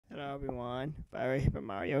Hello everyone, Fiery Hyper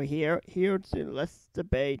Mario here to let's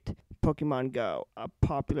debate Pokemon Go, a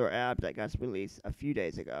popular app that got released a few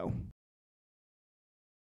days ago.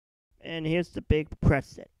 And here's the big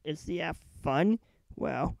question. Is the app fun?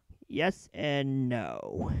 Well, yes and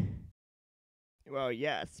no. Well,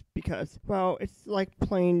 yes, because, it's like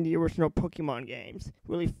playing the original Pokemon games.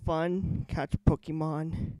 Really fun, catch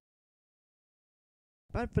Pokemon.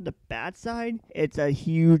 But for the bad side, it's a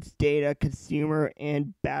huge data consumer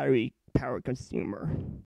and battery power consumer.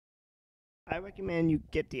 I recommend you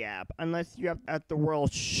get the app unless you have at the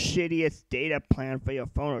world's shittiest data plan for your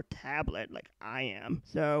phone or tablet like I am.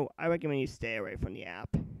 So I recommend you stay away from the app.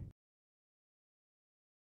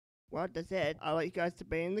 Well, that's it. I'll let you guys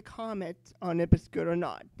debate in the comments on if it's good or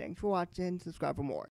not. Thanks for watching. Subscribe for more.